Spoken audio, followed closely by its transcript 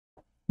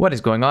What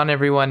is going on,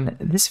 everyone?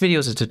 This video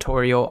is a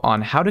tutorial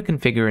on how to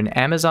configure an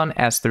Amazon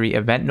S3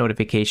 event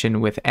notification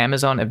with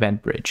Amazon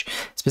EventBridge.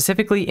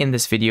 Specifically in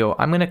this video,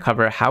 I'm going to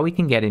cover how we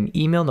can get an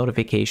email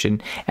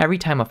notification every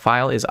time a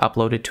file is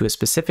uploaded to a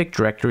specific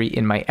directory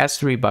in my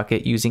S3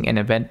 bucket using an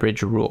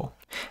EventBridge rule.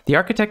 The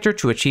architecture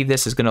to achieve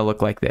this is going to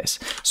look like this.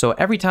 So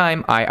every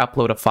time I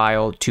upload a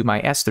file to my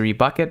S3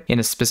 bucket in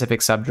a specific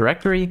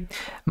subdirectory,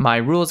 my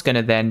rule is going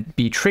to then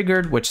be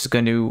triggered, which is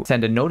going to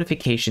send a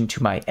notification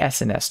to my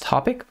SNS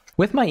topic.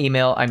 With my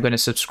email, I'm going to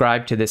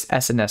subscribe to this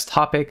SNS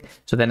topic,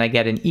 so then I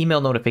get an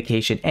email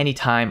notification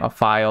anytime a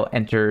file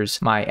enters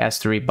my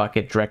S3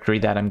 bucket directory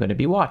that I'm going to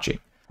be watching.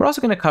 We're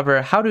also going to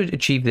cover how to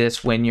achieve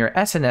this when your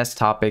SNS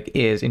topic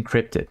is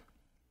encrypted.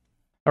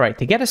 All right,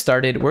 to get us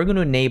started, we're going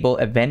to enable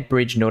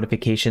EventBridge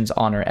notifications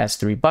on our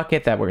S3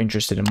 bucket that we're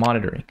interested in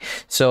monitoring.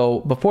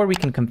 So before we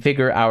can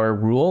configure our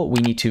rule, we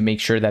need to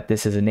make sure that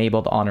this is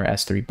enabled on our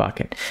S3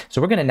 bucket.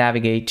 So we're going to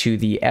navigate to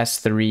the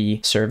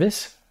S3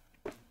 service.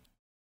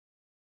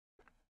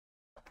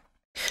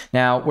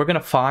 Now we're going to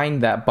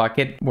find that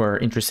bucket we're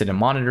interested in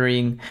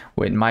monitoring.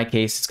 In my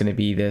case, it's going to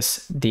be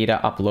this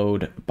data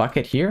upload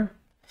bucket here.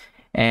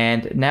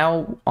 And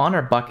now on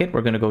our bucket,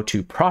 we're going to go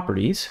to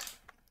properties.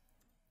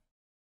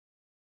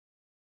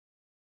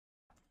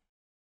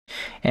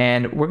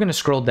 And we're going to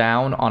scroll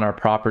down on our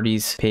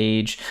properties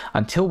page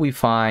until we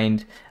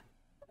find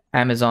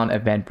Amazon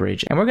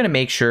EventBridge. And we're going to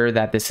make sure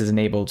that this is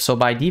enabled. So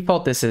by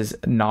default, this is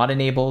not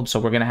enabled.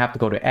 So we're going to have to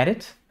go to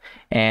edit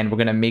and we're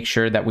going to make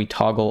sure that we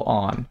toggle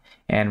on.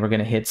 And we're going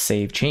to hit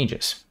Save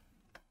Changes.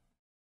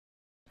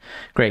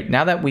 Great.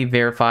 Now that we've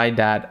verified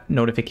that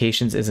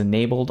notifications is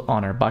enabled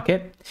on our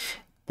bucket,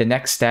 the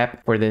next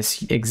step for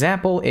this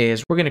example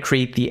is we're going to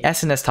create the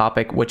SNS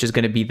topic, which is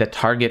going to be the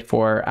target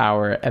for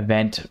our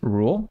event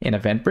rule in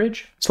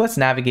EventBridge. So let's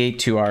navigate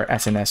to our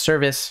SNS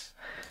service.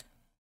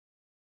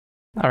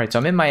 All right, so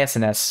I'm in my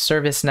SNS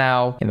service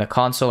now in the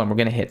console, and we're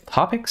going to hit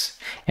Topics,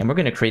 and we're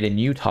going to create a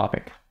new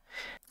topic.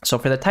 So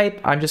for the type,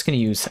 I'm just going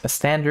to use a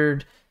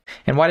standard.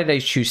 And why did I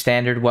choose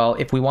standard? Well,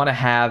 if we want to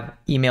have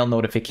email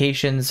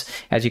notifications,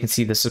 as you can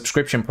see the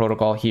subscription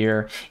protocol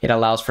here, it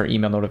allows for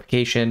email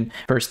notification.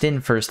 First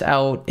in, first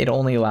out, it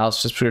only allows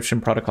subscription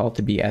protocol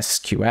to be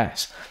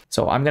SQS.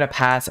 So I'm going to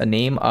pass a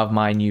name of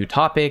my new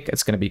topic.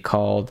 It's going to be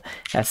called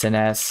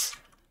SNS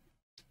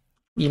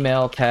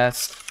email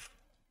test.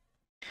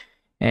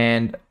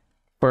 And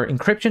for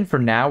encryption, for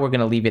now, we're going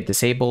to leave it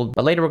disabled,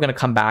 but later we're going to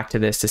come back to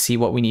this to see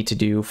what we need to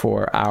do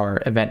for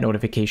our event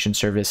notification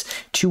service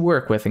to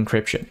work with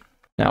encryption.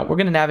 Now, we're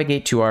going to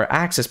navigate to our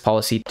access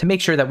policy to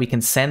make sure that we can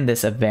send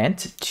this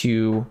event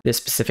to this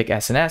specific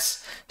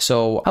SNS.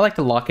 So I like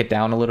to lock it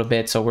down a little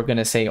bit. So we're going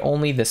to say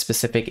only the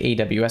specific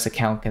AWS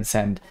account can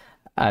send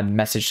a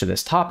message to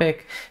this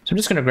topic. So I'm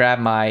just going to grab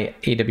my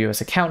AWS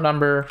account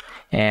number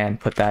and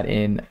put that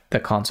in the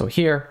console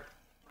here.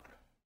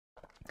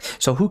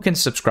 So who can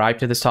subscribe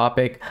to this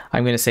topic?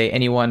 I'm going to say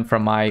anyone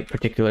from my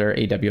particular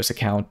AWS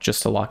account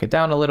just to lock it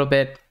down a little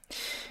bit.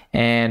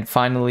 And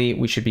finally,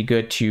 we should be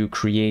good to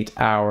create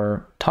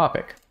our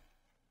topic.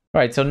 All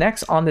right, so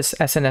next on this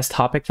SNS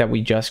topic that we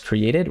just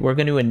created, we're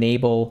going to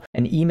enable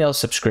an email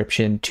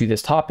subscription to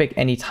this topic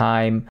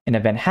anytime an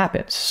event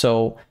happens.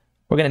 So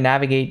we're going to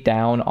navigate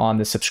down on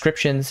the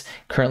subscriptions.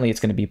 Currently, it's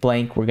going to be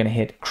blank. We're going to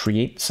hit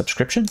Create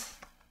Subscription.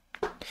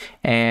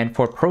 And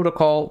for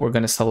protocol, we're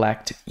going to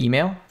select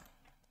email.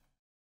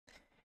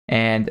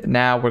 And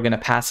now we're going to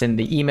pass in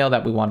the email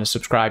that we want to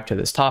subscribe to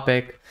this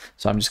topic.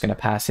 So I'm just going to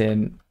pass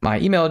in my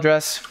email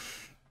address.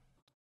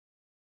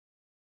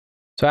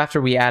 So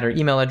after we add our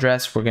email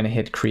address, we're going to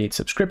hit Create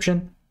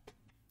Subscription.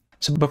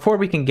 So before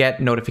we can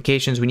get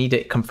notifications, we need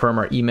to confirm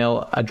our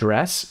email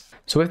address.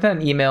 So with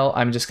that email,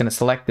 I'm just going to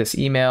select this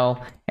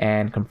email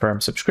and confirm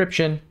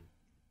subscription.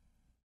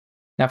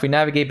 Now if we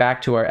navigate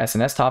back to our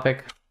SNS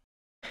topic,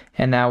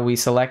 and now we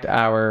select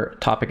our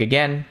topic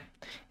again,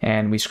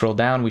 and we scroll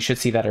down, we should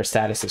see that our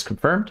status is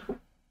confirmed. All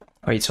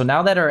right, so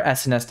now that our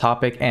SNS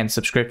topic and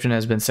subscription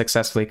has been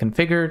successfully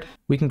configured,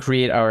 we can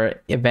create our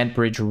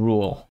EventBridge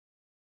rule.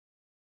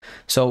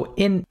 So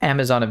in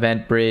Amazon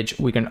EventBridge,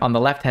 we can, on the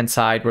left-hand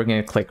side, we're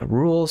going to click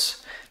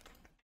Rules.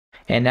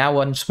 And now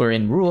once we're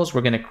in Rules, we're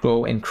going to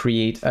go and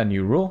create a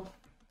new rule.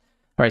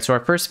 All right, so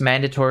our first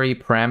mandatory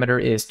parameter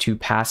is to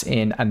pass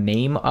in a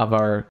name of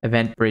our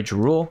EventBridge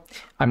rule.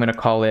 I'm going to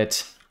call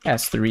it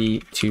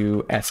S3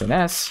 to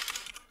SNS.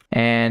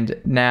 And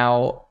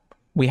now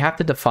we have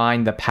to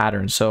define the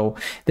pattern. So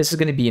this is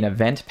going to be an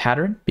event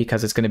pattern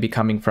because it's going to be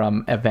coming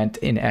from event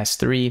in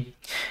S3.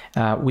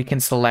 We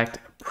can select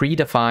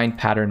predefined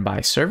pattern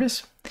by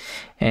service,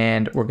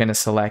 and we're going to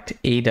select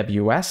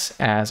AWS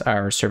as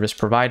our service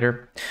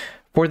provider.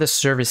 For the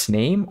service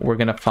name, we're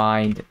going to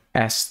find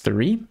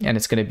S3, and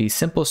it's going to be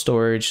simple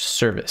storage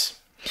service.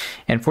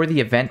 And for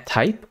the event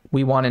type,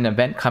 we want an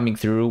event coming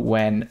through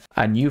when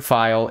a new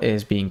file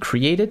is being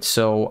created.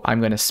 So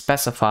I'm going to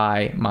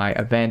specify my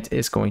event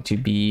is going to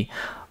be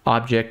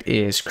object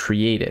is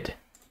created.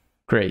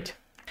 Great.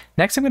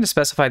 Next, I'm going to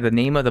specify the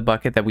name of the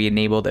bucket that we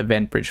enabled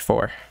EventBridge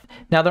for.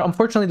 Now,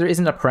 unfortunately, there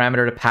isn't a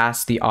parameter to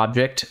pass the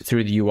object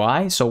through the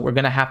UI, so we're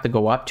going to have to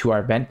go up to our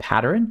event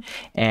pattern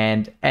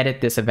and edit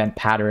this event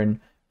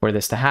pattern for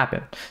this to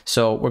happen.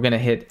 So we're going to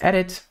hit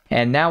edit,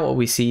 and now what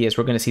we see is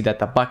we're going to see that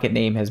the bucket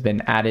name has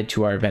been added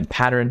to our event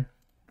pattern.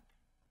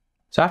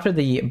 So after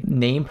the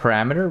name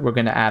parameter, we're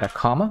going to add a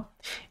comma,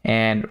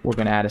 and we're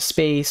going to add a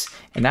space,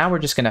 and now we're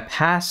just going to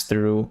pass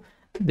through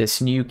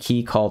this new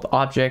key called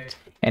object,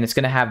 and it's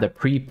going to have the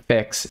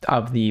prefix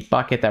of the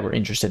bucket that we're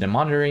interested in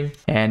monitoring.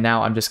 And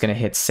now I'm just going to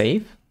hit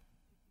save.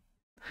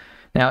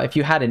 Now, if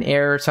you had an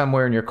error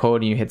somewhere in your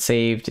code and you hit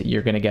saved,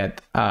 you're going to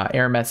get an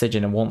error message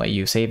and it won't let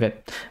you save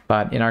it.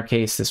 But in our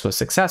case, this was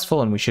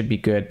successful and we should be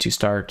good to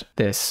start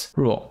this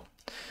rule.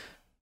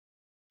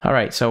 All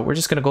right, so we're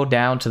just going to go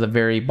down to the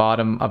very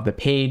bottom of the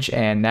page.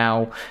 And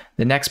now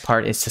the next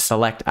part is to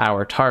select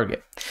our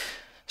target.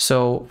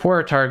 So for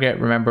our target,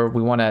 remember,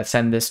 we want to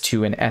send this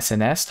to an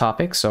SNS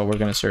topic. So we're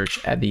going to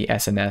search at the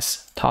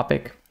SNS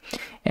topic.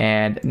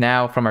 And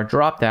now from our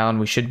dropdown,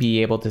 we should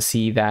be able to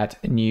see that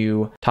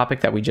new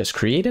topic that we just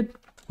created.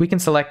 We can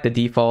select the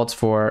defaults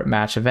for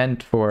match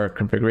event, for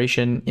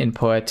configuration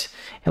input,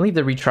 and leave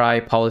the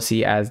retry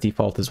policy as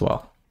default as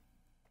well.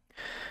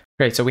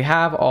 Great, so we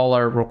have all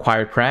our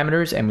required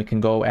parameters and we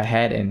can go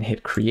ahead and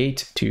hit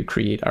create to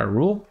create our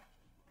rule.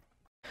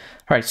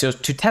 All right, so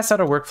to test out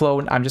our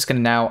workflow, I'm just going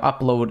to now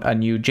upload a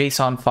new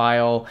JSON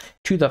file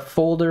to the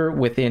folder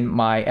within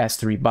my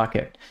S3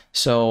 bucket.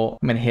 So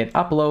I'm going to hit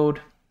upload.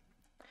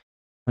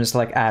 I'm going to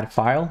select add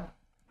file,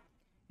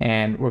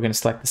 and we're going to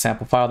select the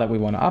sample file that we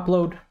want to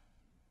upload,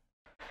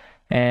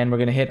 and we're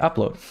going to hit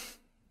upload.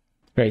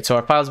 Great, so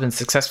our file has been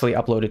successfully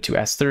uploaded to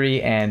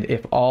S3, and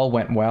if all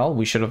went well,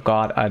 we should have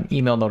got an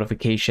email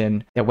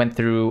notification that went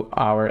through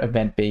our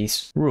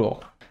event-based rule.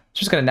 So I'm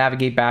just going to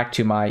navigate back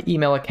to my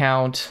email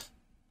account.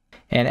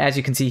 And as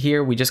you can see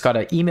here, we just got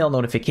an email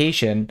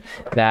notification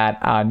that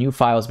a new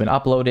file has been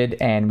uploaded,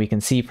 and we can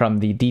see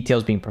from the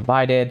details being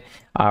provided,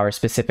 our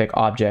specific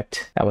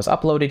object that was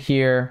uploaded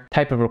here,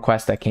 type of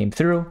request that came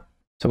through.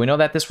 So we know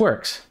that this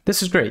works.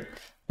 This is great.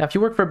 Now, if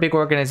you work for a big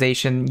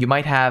organization, you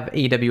might have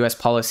AWS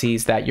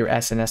policies that your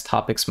SNS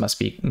topics must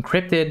be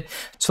encrypted.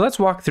 So let's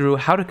walk through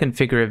how to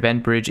configure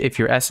EventBridge if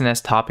your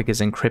SNS topic is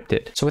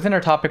encrypted. So within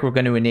our topic, we're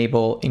going to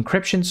enable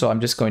encryption. So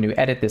I'm just going to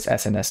edit this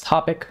SNS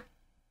topic.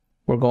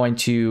 We're going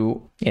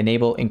to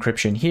enable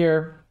encryption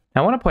here.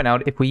 Now, I want to point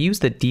out, if we use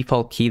the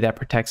default key that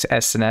protects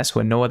SNS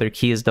when no other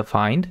key is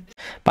defined,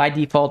 by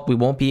default, we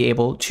won't be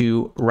able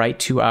to write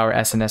to our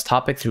SNS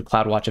topic through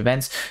CloudWatch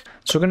events.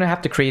 So we're going to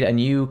have to create a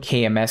new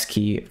KMS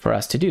key for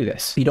us to do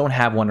this. We don't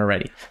have one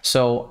already.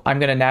 So I'm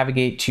going to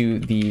navigate to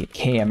the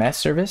KMS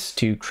service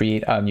to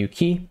create a new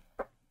key.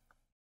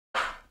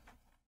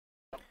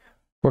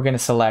 We're going to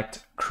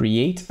select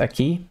create a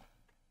key.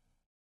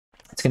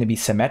 It's going to be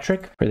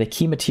symmetric. For the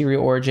key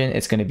material origin,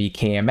 it's going to be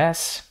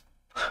KMS.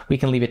 We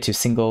can leave it to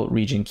single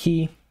region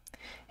key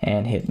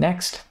and hit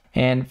next.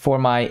 And for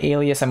my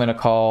alias, I'm going to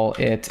call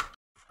it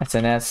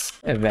SNS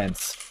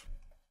events.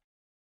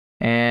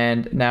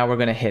 And now we're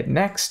going to hit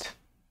next.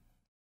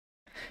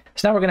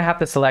 So now we're going to have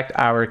to select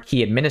our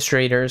key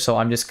administrator. So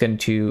I'm just going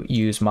to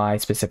use my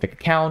specific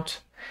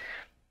account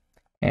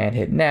and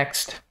hit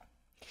next.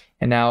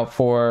 And now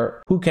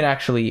for who can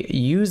actually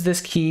use this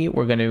key,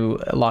 we're going to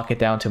lock it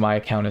down to my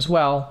account as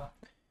well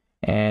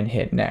and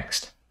hit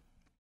next.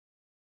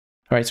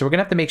 All right, so we're going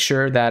to have to make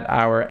sure that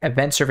our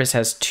event service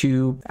has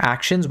two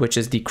actions, which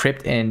is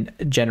decrypt and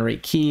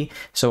generate key.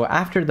 So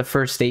after the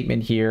first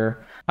statement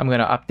here, I'm going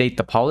to update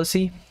the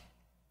policy.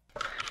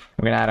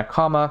 We're going to add a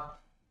comma.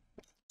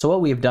 So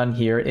what we've done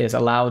here is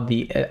allowed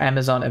the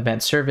Amazon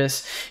event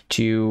service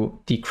to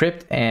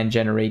decrypt and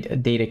generate a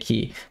data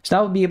key. So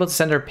now we'll be able to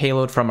send our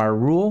payload from our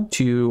rule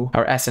to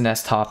our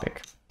SNS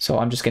topic. So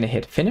I'm just going to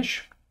hit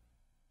finish.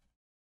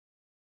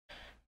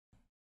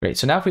 Great.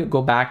 So now if we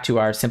go back to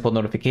our simple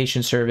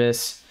notification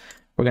service,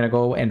 we're going to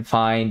go and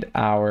find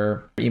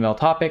our email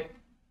topic,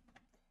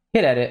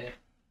 hit edit.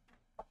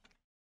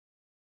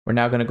 We're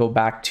now going to go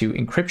back to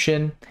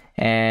encryption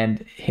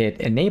and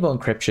hit enable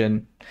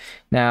encryption.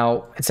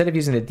 Now, instead of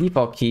using the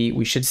default key,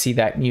 we should see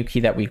that new key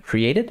that we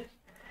created.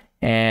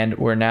 And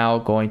we're now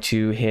going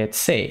to hit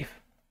save.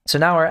 So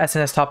now our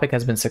SNS topic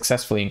has been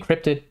successfully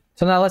encrypted.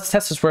 So now let's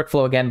test this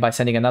workflow again by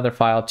sending another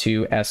file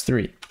to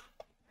S3.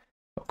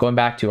 Going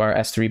back to our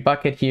S3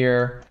 bucket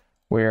here,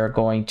 we're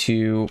going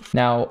to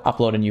now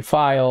upload a new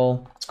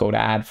file. Let's go to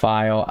add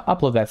file,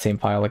 upload that same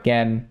file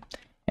again,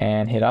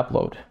 and hit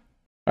upload.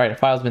 All right, our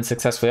file's been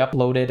successfully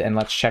uploaded, and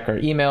let's check our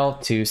email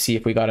to see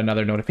if we got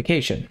another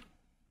notification.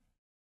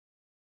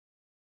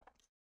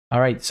 All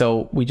right,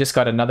 so we just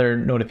got another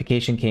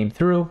notification came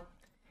through.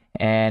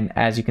 And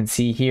as you can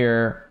see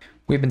here,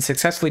 we've been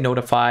successfully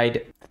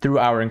notified through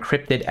our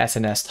encrypted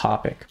SNS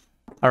topic.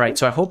 All right,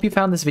 so I hope you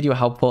found this video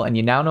helpful and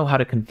you now know how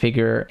to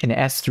configure an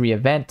S3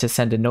 event to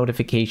send a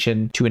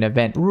notification to an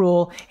event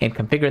rule and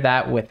configure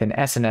that with an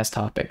SNS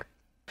topic.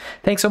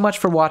 Thanks so much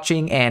for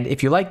watching, and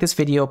if you like this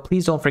video,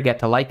 please don't forget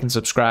to like and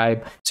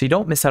subscribe so you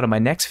don't miss out on my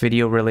next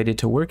video related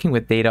to working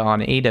with data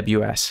on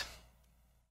AWS.